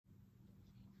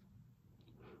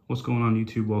What's going on,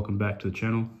 YouTube? Welcome back to the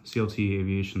channel. CLT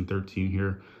Aviation 13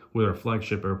 here with our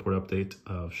flagship airport update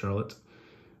of Charlotte.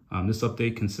 This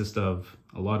update consists of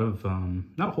a lot of,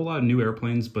 not a whole lot of new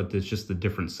airplanes, but it's just a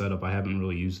different setup I haven't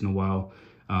really used in a while.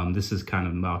 This is kind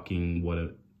of mocking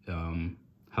what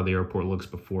how the airport looks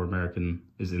before American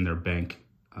is in their bank.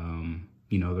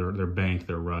 You know, their bank,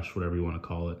 their rush, whatever you want to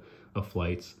call it, of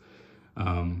flights.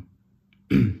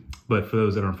 But for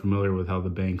those that aren't familiar with how the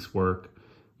banks work,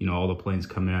 you know, all the planes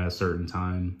come in at a certain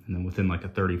time, and then within like a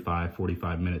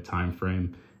 45 minute time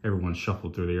frame, everyone's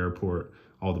shuffled through the airport.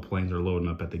 All the planes are loading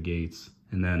up at the gates.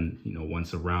 And then, you know,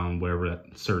 once around whatever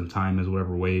that certain time is,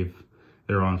 whatever wave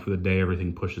they're on for the day,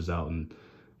 everything pushes out and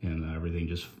everything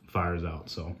just fires out.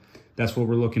 So that's what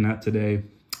we're looking at today.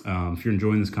 If you're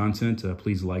enjoying this content,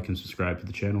 please like and subscribe to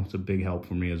the channel. It's a big help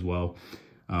for me as well.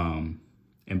 And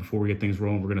before we get things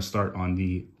rolling, we're going to start on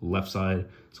the left side.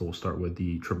 So we'll start with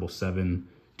the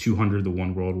 777-200, the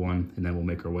one world one, and then we'll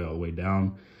make our way all the way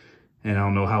down. And I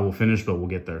don't know how we'll finish, but we'll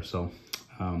get there. So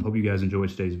hope you guys enjoyed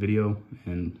today's video,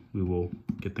 and we will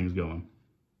get things going.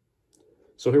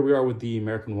 So here we are with the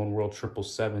American One World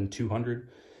 777-200.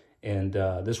 And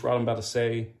this route I'm about to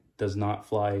say does not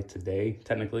fly today,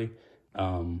 technically.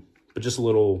 But just a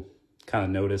little kind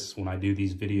of notice when I do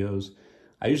these videos.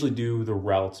 I usually do the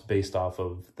routes based off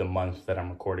of the month that I'm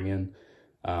recording in.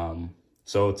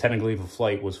 So technically, if a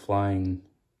flight was flying,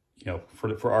 you know,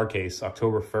 for our case,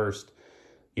 October 1st,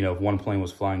 you know, if one plane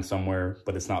was flying somewhere,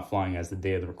 but it's not flying as the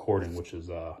day of the recording, which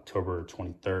is October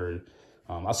 23rd,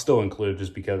 I'll still include it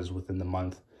just because within the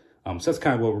month. So that's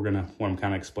kind of what I'm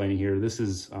kind of explaining here. This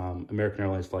is American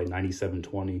Airlines flight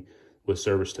 9720 with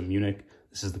service to Munich.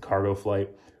 This is the cargo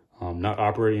flight, not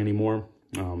operating anymore.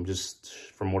 Just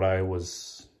from what I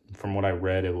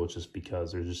read, it was just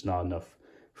because there's just not enough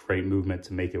freight movement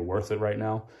to make it worth it right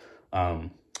now,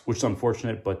 which is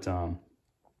unfortunate. But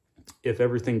if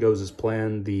everything goes as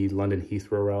planned, the London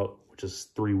Heathrow route, which is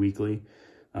 3 weekly,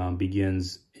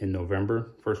 begins in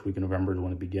November. First week in November is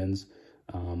when it begins.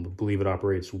 I believe it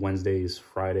operates Wednesdays,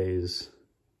 Fridays,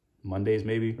 Mondays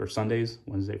maybe, or Sundays,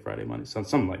 Wednesday, Friday, Monday,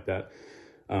 something like that.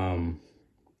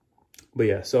 But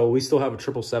yeah, so we still have a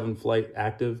 777 flight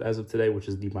active as of today, which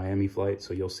is the Miami flight.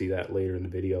 So you'll see that later in the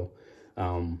video.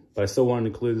 But I still wanted to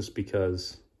include this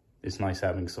because it's nice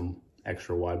having some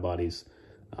extra wide bodies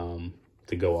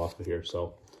to go off of here.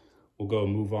 So we'll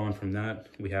move on from that.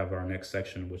 We have our next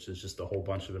section, which is just a whole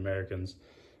bunch of Americans.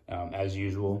 As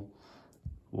usual,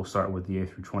 we'll start with the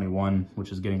A321,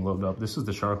 which is getting loaded up. This is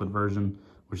the Charlotte version,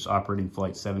 which is operating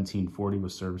flight 1740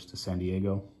 with service to San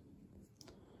Diego.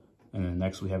 And then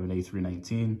next we have an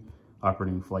A319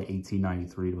 operating flight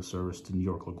 1893 with service to New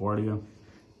York LaGuardia.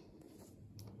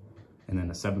 And then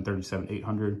a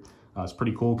 737-800. It's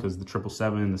pretty cool because the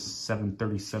 777, the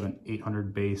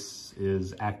 737-800 base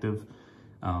is active.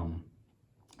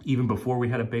 Even before we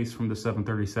had a base from the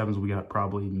 737s, we got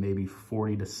probably maybe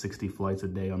 40 to 60 flights a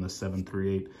day on the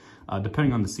 738,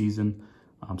 depending on the season.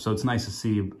 So it's nice to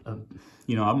see,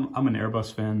 you know, I'm an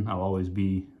Airbus fan. I'll always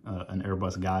be an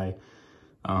Airbus guy.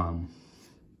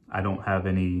 I don't have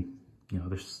any, you know,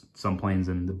 there's some planes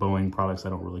in the Boeing products I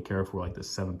don't really care for, like the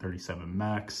 737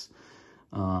 MAX.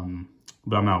 But I'm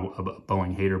not a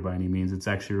Boeing hater by any means. It's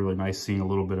actually really nice seeing a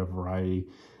little bit of variety.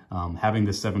 Having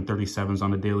the 737s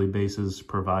on a daily basis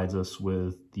provides us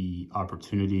with the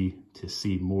opportunity to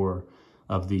see more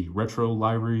of the retro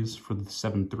liveries for the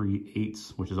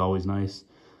 738s, which is always nice.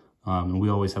 And we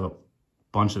always have a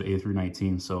bunch of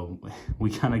A319s, so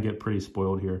we kind of get pretty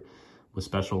spoiled here with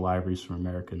special liveries from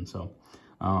American. So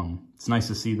it's nice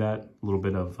to see that, a little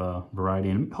bit of variety,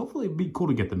 and hopefully it'd be cool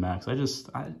to get the MAX. I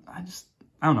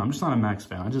don't know, I'm just not a MAX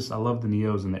fan. I love the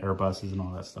Neos and the Airbuses and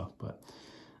all that stuff. But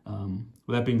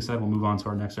with that being said, we'll move on to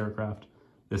our next aircraft.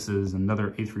 This is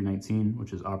another A319,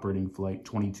 which is operating flight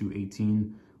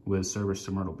 2218 with service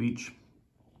to Myrtle Beach.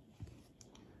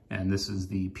 And this is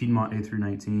the Piedmont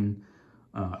A319,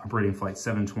 operating flight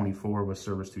 724 with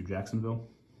service to Jacksonville.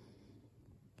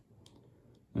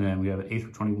 And then we have an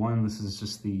A321. This is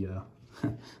just the,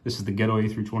 this is the ghetto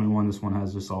A321. This one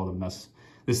has just all the mess.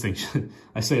 This thing,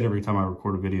 I say it every time I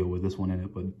record a video with this one in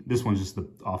it, but this one's just the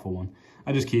awful one.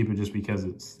 I just keep it just because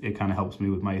it kind of helps me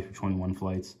with my A321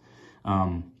 flights.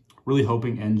 Really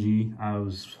hoping NG, I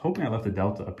was hoping I left the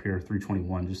Delta up here,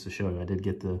 321, just to show you. I did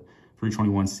get the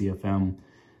 321 CFM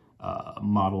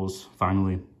models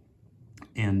finally.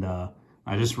 And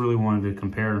I just really wanted to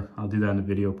compare, I'll do that in the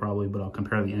video probably, but I'll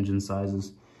compare the engine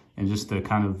sizes and just to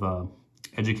kind of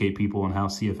educate people on how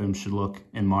CFM should look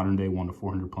in modern day 1 to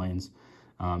 400 planes,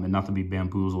 and not to be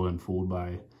bamboozled and fooled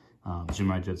by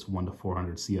Gemini Jet's 1 to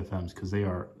 400 CFMs, because they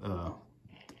are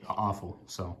awful.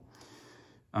 So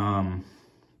I'm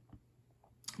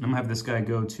gonna have this guy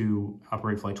go to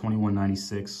operate flight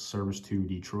 2196, service to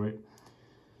Detroit.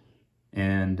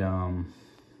 And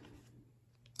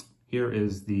here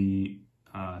is the,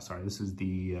 this is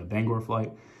the Bangor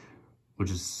flight,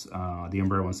 which is the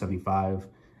Embraer 175.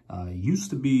 Used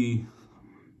to be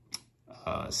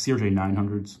CRJ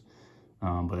 900s,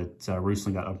 but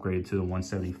recently got upgraded to the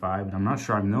 175. And I'm not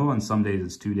sure, I know on some days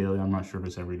it's 2 daily. I'm not sure if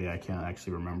it's every day. I can't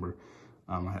actually remember.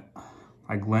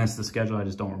 I glanced at the schedule, I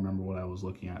just don't remember what I was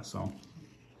looking at. So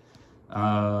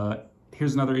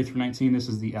here's another A319. This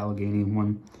is the Allegheny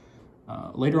one.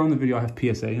 Later on in the video, I have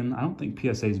PSA in. I don't think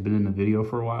PSA has been in the video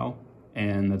for a while,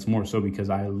 and that's more so because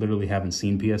I literally haven't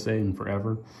seen PSA in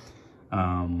forever.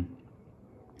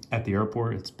 At the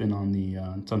airport, it's been on the,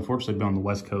 it's unfortunately been on the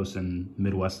West Coast and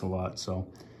Midwest a lot. So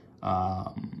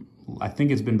I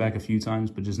think it's been back a few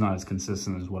times, but just not as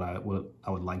consistent as what I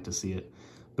would like to see it.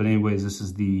 But anyways, this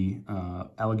is the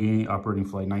Allegheny operating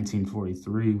flight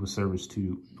 1943 with service to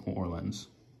New Orleans.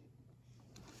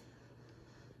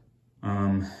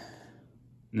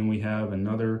 Then we have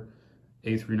another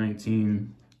A319,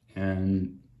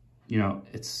 and you know,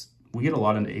 we get a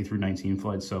lot into A319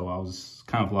 flights, so I was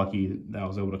kind of lucky that I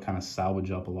was able to kind of salvage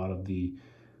up a lot of the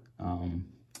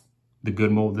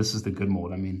good mold. This is the good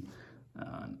mold. I mean,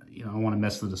 you know, I don't want to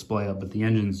mess the display up, but the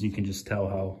engines, you can just tell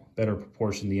how better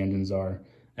proportioned the engines are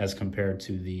as compared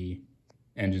to the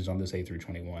engines on this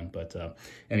A321. But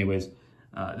anyways,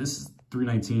 this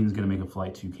 319 is going to make a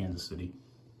flight to Kansas City.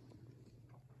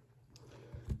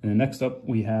 And then next up,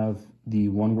 we have the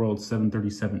One World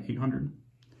 737-800.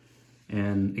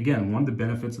 And again, one of the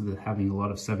benefits of having a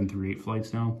lot of 738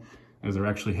 flights now is they're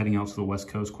actually heading out to the West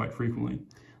Coast quite frequently.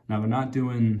 Now, they're not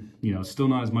doing, you know, still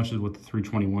not as much as what the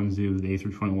 321s do. The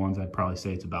A321s, I'd probably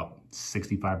say it's about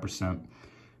 65%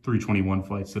 321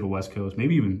 flights to the West Coast,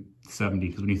 maybe even 70,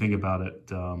 because when you think about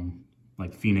it,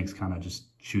 like Phoenix kind of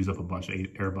just chews up a bunch of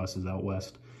Airbuses out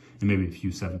west, and maybe a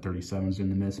few 737s in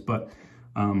the midst. But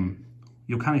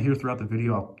you'll kind of hear throughout the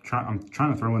video, I'm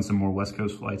trying to throw in some more West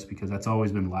Coast flights because that's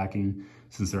always been lacking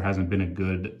since there hasn't been a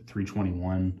good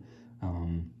 321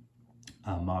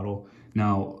 model.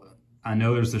 Now, I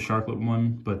know there's the Sharklet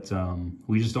one, but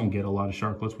we just don't get a lot of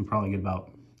Sharklets. We probably get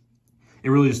about, it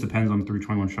really just depends on the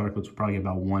 321 Sharklets. We probably get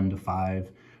about 1 to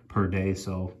 5 per day.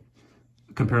 So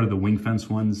compared to the wing fence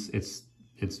ones, it's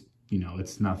you know,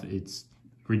 it's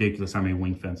ridiculous how many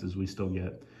wing fences we still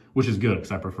get, which is good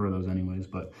because I prefer those anyways.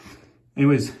 But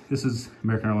anyways, this is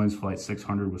American Airlines Flight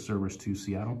 600 with service to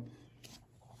Seattle.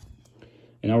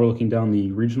 And now we're looking down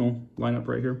the regional lineup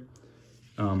right here.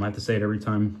 I have to say it every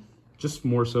time, just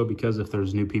more so because if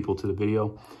there's new people to the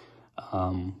video,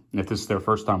 if this is their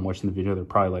first time watching the video, they're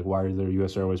probably like, why are there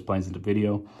U.S. Airways planes in the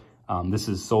video? This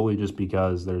is solely just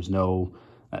because there's no,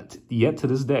 yet to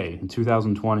this day, in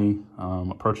 2020,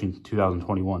 approaching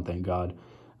 2021, thank God,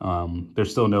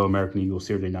 there's still no American Eagle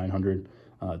CRJ 900.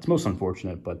 It's most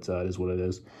unfortunate, but it is what it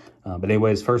is. But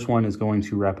anyways, first one is going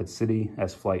to Rapid City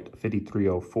as flight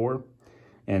 5304.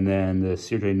 And then the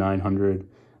CRJ 900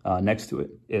 next to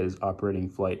it is operating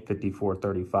flight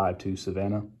 5435 to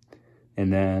Savannah.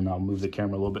 And then I'll move the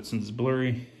camera a little bit since it's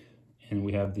blurry. And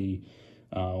we have the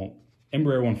Embraer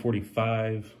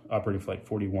 145 operating flight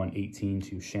 4118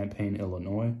 to Champaign,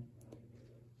 Illinois.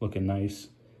 Looking nice.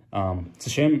 It's a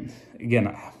shame, again,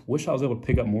 I wish I was able to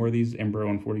pick up more of these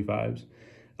Embraer 145s.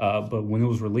 But when it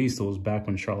was released, it was back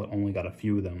when Charlotte only got a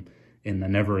few of them, and I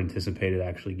never anticipated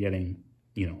actually getting,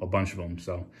 you know, a bunch of them.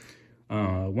 So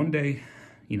one day,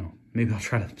 you know, maybe I'll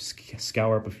try to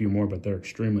scour up a few more, but they're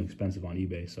extremely expensive on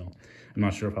eBay, so I'm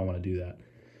not sure if I want to do that.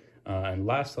 And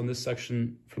last on this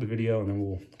section for the video, and then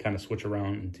we'll kind of switch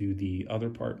around and do the other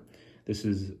part. This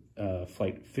is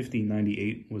flight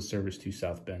 5098 with service to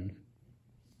South Bend.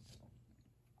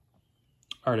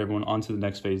 All right, everyone, on to the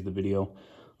next phase of the video.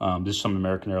 Just some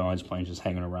American Airlines planes just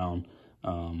hanging around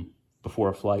before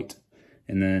a flight.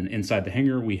 And then inside the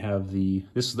hangar, we have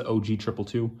this is the OG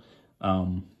 222.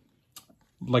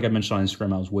 Like I mentioned on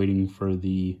Instagram, I was waiting for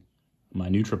my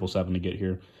new 777 to get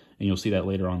here, and you'll see that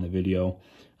later on in the video.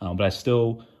 But I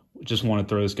still just want to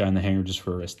throw this guy in the hangar just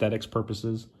for aesthetics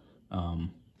purposes.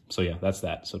 So yeah, that's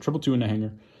that. So 222 in the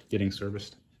hangar, getting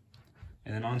serviced.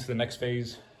 And then on to the next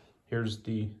phase. Here's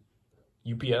the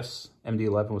UPS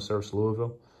MD-11 with service to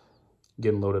Louisville,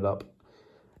 getting loaded up.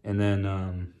 And then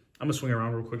I'm gonna swing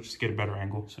around real quick just to get a better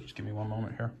angle. So just give me one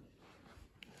moment here.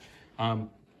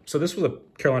 So this was a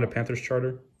Carolina Panthers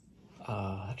charter.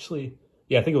 Actually,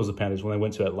 yeah, I think it was the Panthers when I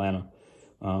went to Atlanta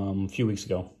a few weeks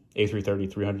ago.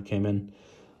 A330-300 came in.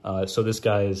 So this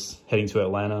guy is heading to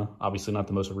Atlanta. Obviously not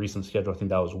the most recent schedule. I think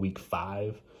that was week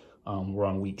 5 We're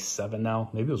on week 7 now.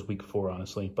 Maybe it was week 4,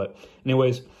 honestly. But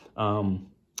anyways,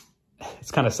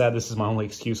 it's kind of sad. This is my only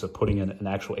excuse of putting an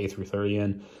actual A330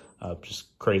 in.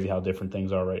 Just crazy how different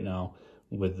things are right now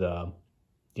with,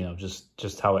 you know,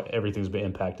 just how everything's been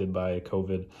impacted by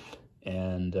COVID.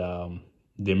 And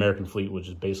the American fleet was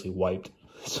just basically wiped.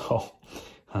 So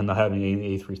not having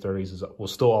any A330s will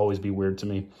still always be weird to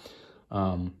me.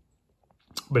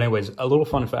 But anyways, a little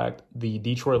fun fact, the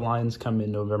Detroit Lions come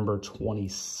in November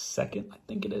 22nd, I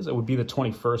think it is. It would be the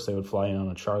 21st they would fly in on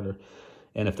a charter.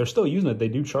 And if they're still using it, they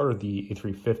do charter the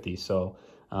A350. So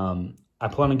I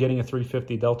plan on getting a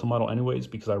 350 Delta model anyways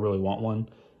because I really want one.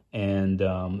 And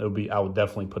I would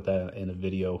definitely put that in a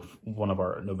video, one of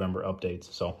our November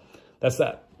updates. So that's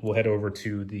that. We'll head over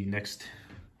to the next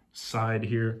side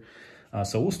here.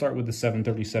 So we'll start with the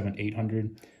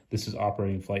 737-800. This is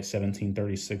operating flight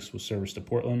 1736 with service to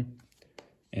Portland.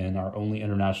 And our only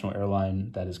international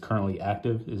airline that is currently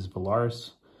active is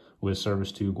Volaris with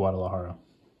service to Guadalajara.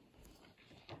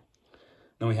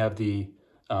 Then we have the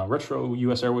retro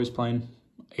US Airways plane,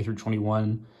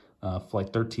 A321, flight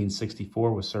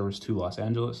 1364 with service to Los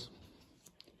Angeles.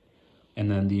 And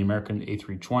then the American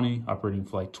A320, operating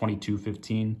flight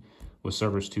 2215 with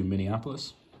service to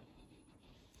Minneapolis.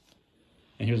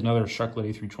 And here's another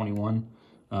Sharklet A321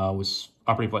 with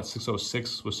operating flight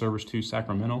 606 with service to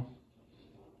Sacramento.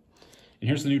 And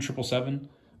here's the new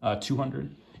 777-200.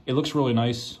 It looks really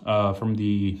nice from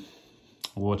the,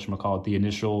 whatchamacallit, the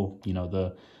initial, you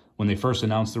know, when they first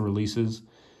announced the releases,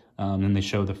 and they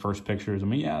showed the first pictures. I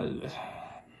mean, yeah, it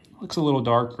looks a little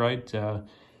dark, right?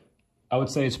 I would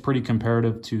say it's pretty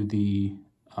comparative to the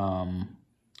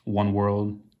One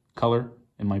World color.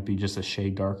 It might be just a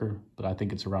shade darker, but I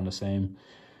think it's around the same.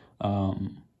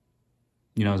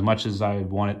 You know, as much as I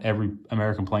wanted every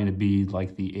American plane to be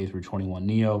like the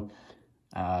A321neo,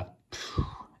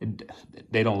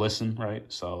 they don't listen, right?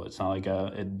 So it's not like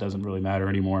it doesn't really matter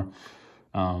anymore.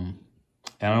 And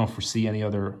I don't foresee any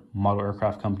other model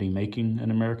aircraft company making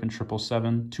an American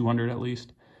 777-200 at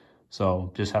least.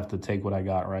 So just have to take what I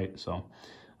got, right? So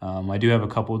I do have a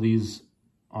couple of these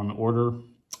on order.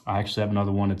 I actually have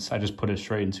another one. I just put it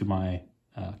straight into my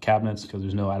cabinets because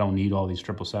I don't need all these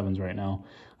 777s right now.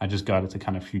 I just got it to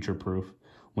kind of future-proof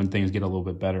when things get a little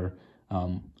bit better.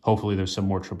 Hopefully there's some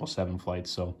more 777 flights,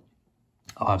 so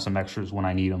I'll have some extras when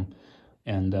I need them.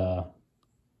 And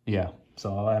yeah,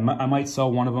 so I might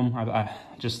sell one of them. I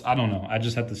don't know. I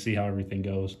just have to see how everything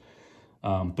goes.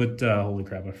 But holy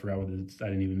crap, I forgot I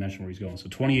didn't even mention where he's going. So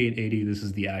 2880, this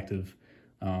is the active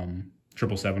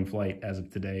 777 flight as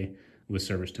of today with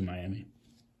service to Miami.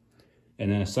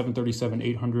 And then a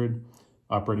 737-800,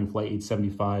 operating flight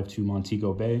 875 to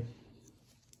Montego Bay.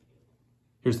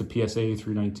 Here's the PSA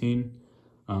 319.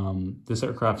 This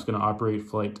aircraft is going to operate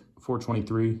flight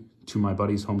 423 to my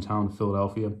buddy's hometown,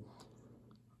 Philadelphia.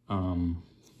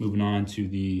 Moving on to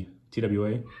the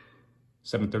TWA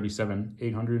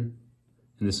 737-800, and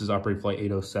this is operating flight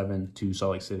 807 to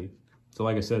Salt Lake City. So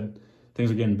like I said, things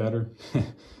are getting better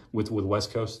with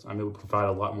West Coast. I'm able to provide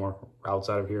a lot more routes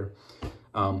out of here.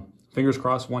 Fingers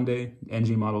crossed one day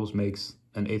NG Models makes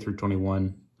an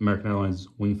A321 American Airlines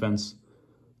wing fence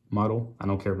model. I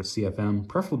don't care if it's CFM,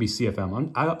 preferably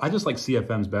CFM. I just like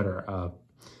CFMs better.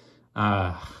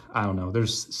 I don't know.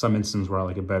 There's some instances where I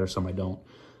like it better, some I don't.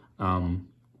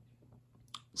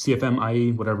 CFM,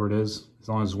 IE, whatever it is, as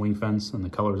long as it's wing fence and the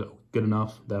color is good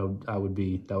enough, that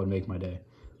would make my day.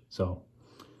 So,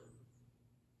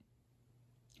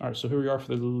 all right. So here we are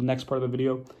for the next part of the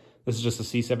video. This is just a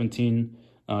C-17.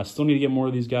 Still need to get more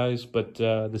of these guys, but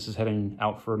this is heading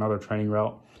out for another training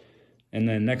route. And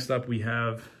then next up we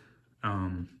have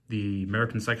the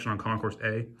American section on Concourse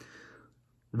A.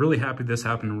 Really happy this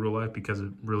happened in real life because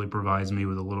it really provides me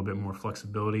with a little bit more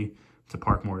flexibility to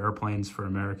park more airplanes for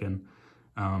American.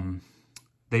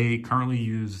 They currently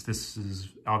use, this is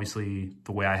obviously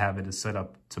the way I have it is set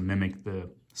up to mimic the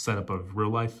setup of real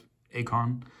life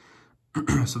ACON.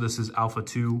 So this is Alpha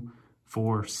 2,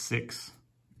 4, 6,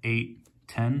 8,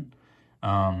 10.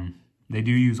 They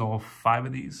do use all 5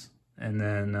 of these. And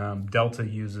then Delta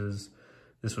uses,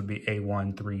 this would be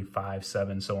A1, 3, 5,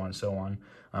 7, so on and so on.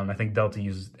 I think Delta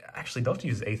uses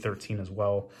A13 as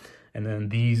well. And then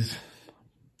these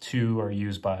 2 are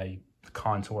used by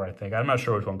Contour, I think. I'm not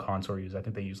sure which one Contour uses. I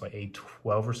think they use like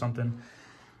A12 or something.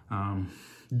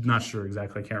 Not sure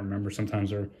exactly. I can't remember.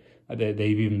 Sometimes they've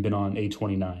even been on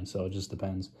A29, so it just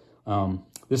depends.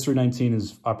 This 319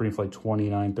 is operating flight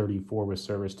 2934 with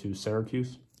service to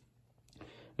Syracuse.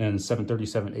 And then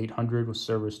 737-800 with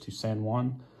service to San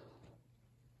Juan.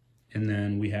 And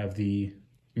then we have the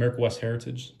America West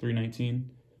Heritage 319,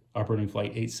 operating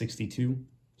flight 862,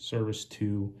 service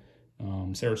to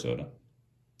Sarasota.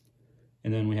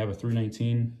 And then we have a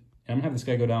 319. And I'm gonna have this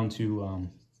guy go down to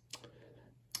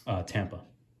Tampa.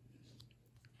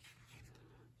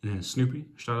 And then Snoopy,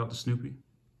 shout out to Snoopy.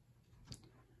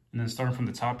 And then starting from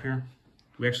the top here,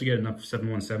 we actually get enough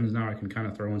 717s now. I can kind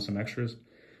of throw in some extras,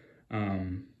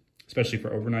 especially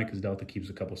for overnight because Delta keeps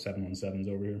a couple 717s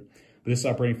over here. But this is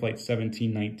operating flight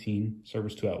 1719,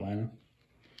 service to Atlanta.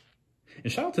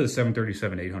 And shout out to the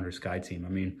 737-800 Sky Team. I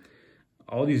mean,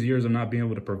 all these years of not being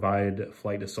able to provide a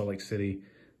flight to Salt Lake City,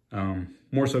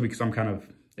 more so because I'm kind of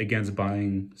against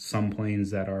buying some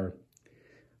planes that are,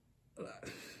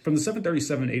 from the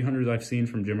 737-800s I've seen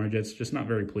from Gemini Jets, just not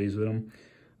very pleased with them.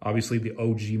 Obviously, the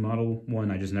OG model one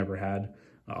I just never had,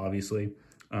 obviously.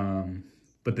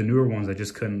 But the newer ones, I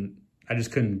just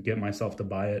couldn't get myself to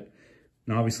buy it.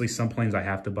 And obviously, some planes I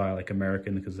have to buy, like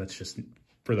American, because that's just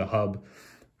for the hub.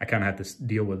 I kind of had to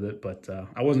deal with it, but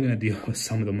I wasn't going to deal with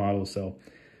some of the models. So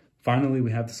finally,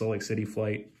 we have the Salt Lake City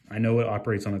flight. I know it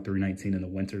operates on a 319 in the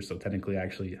winter, so technically,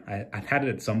 actually, I've had it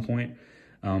at some point,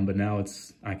 but now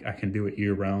I can do it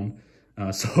year round.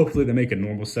 So hopefully they make a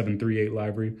normal 738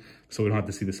 livery, so we don't have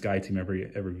to see the Sky Team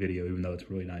every video, even though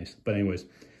it's really nice. But anyways,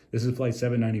 this is flight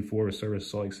 794 with service to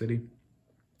Salt Lake City.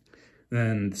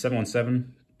 Then the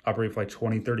 717, operating flight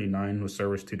 2039 with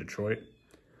service to Detroit.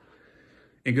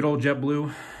 And good old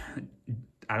JetBlue,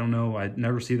 I don't know, I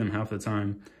never see them half the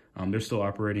time. They're still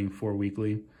operating 4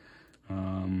 weekly.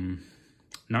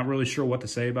 Not really sure what to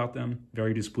say about them.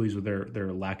 Very displeased with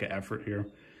their lack of effort here,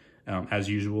 as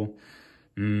usual.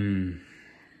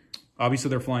 Obviously,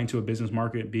 they're flying to a business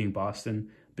market, being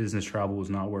Boston. Business travel is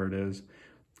not where it is.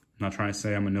 I'm not trying to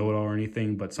say I'm a know-it-all or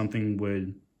anything, but something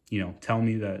would, tell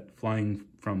me that flying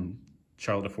from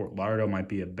Charlotte to Fort Lauderdale might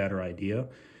be a better idea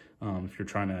if you're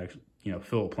trying to,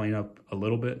 fill a plane up a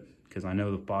little bit, because I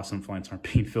know the Boston flights aren't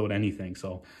being filled anything.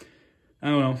 So I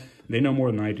don't know. They know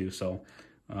more than I do. So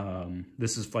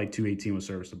this is flight 218 with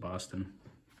service to Boston.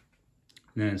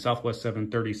 And then Southwest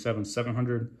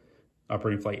 737-700.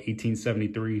 Operating flight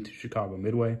 1873 to Chicago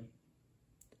Midway.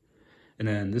 And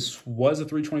then this was a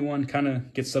 321, kind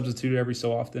of gets substituted every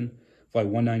so often. Flight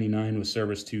 199 with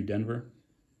service to Denver.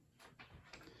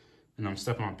 And I'm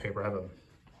stepping on paper. I have a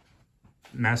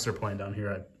master plan down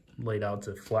here I laid out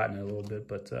to flatten it a little bit,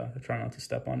 but I try not to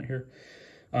step on it here.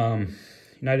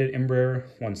 United Embraer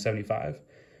 175,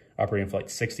 operating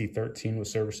flight 6013 with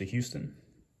service to Houston.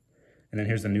 And then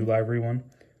here's the new livery one.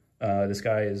 This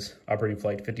guy is operating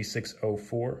flight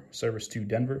 5604, service to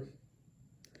Denver.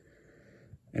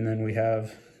 And then we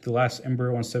have the last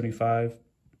Embraer 175,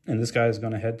 and this guy is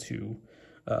going to head to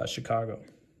Chicago.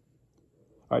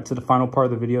 All right, to the final part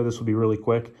of the video. This will be really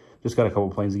quick. Just got a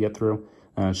couple planes to get through.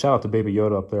 Shout out to Baby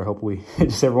Yoda up there. Hopefully,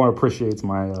 just everyone appreciates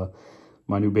my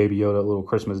my new Baby Yoda, little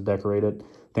Christmas decorated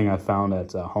thing I found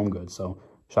at Home Goods. So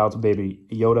shout out to Baby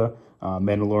Yoda.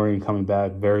 Mandalorian coming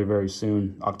back very, very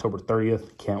soon, October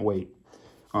 30th. Can't wait.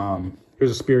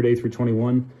 Here's a Spirit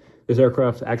A321. This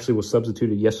aircraft actually was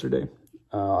substituted yesterday,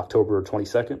 October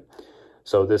 22nd.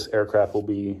 So this aircraft will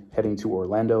be heading to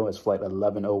Orlando as flight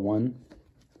 1101.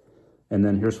 And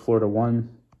then here's Florida 1,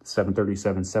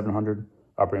 737-700,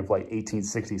 operating flight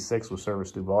 1866 with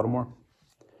service to Baltimore.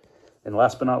 And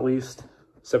last but not least,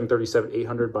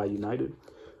 737-800 by United.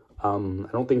 I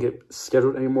don't think it's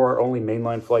scheduled anymore. Our only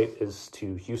mainline flight is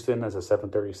to Houston as a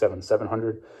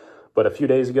 737-700. But a few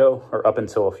days ago, or up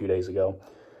until a few days ago,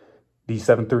 the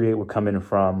 738 would come in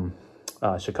from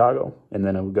Chicago, and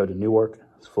then it would go to Newark.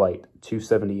 It's flight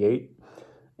 278.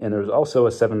 And there was also a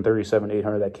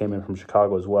 737-800 that came in from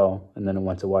Chicago as well, and then it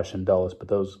went to Washington Dulles, but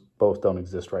those both don't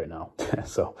exist right now.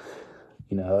 So,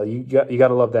 you got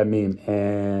to love that meme,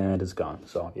 and it's gone.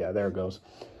 So, yeah, there it goes.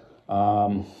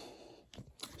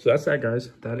 So that's that,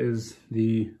 guys. That is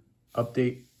the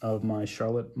update of my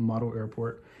Charlotte model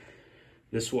airport.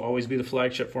 This will always be the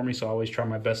flagship for me, so I always try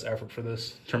my best effort for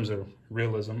this in terms of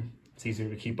realism. It's easier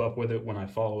to keep up with it when I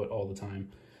follow it all the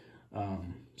time.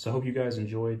 So I hope you guys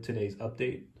enjoyed today's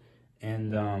update.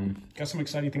 And got some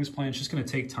exciting things planned. It's just going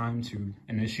to take time to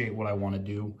initiate what I want to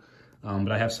do.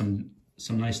 But I have some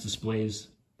nice displays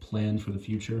planned for the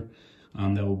future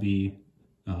that will be,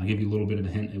 I'll give you a little bit of a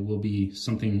hint, it will be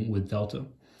something with Delta.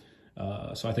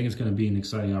 So I think it's going to be an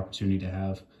exciting opportunity to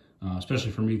have, especially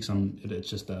for me, because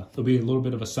it'll be a little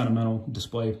bit of a sentimental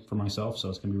display for myself, so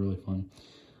it's going to be really fun.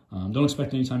 Don't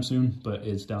expect anytime soon, but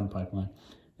it's down the pipeline.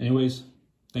 Anyways,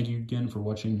 thank you again for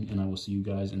watching, and I will see you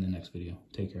guys in the next video.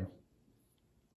 Take care.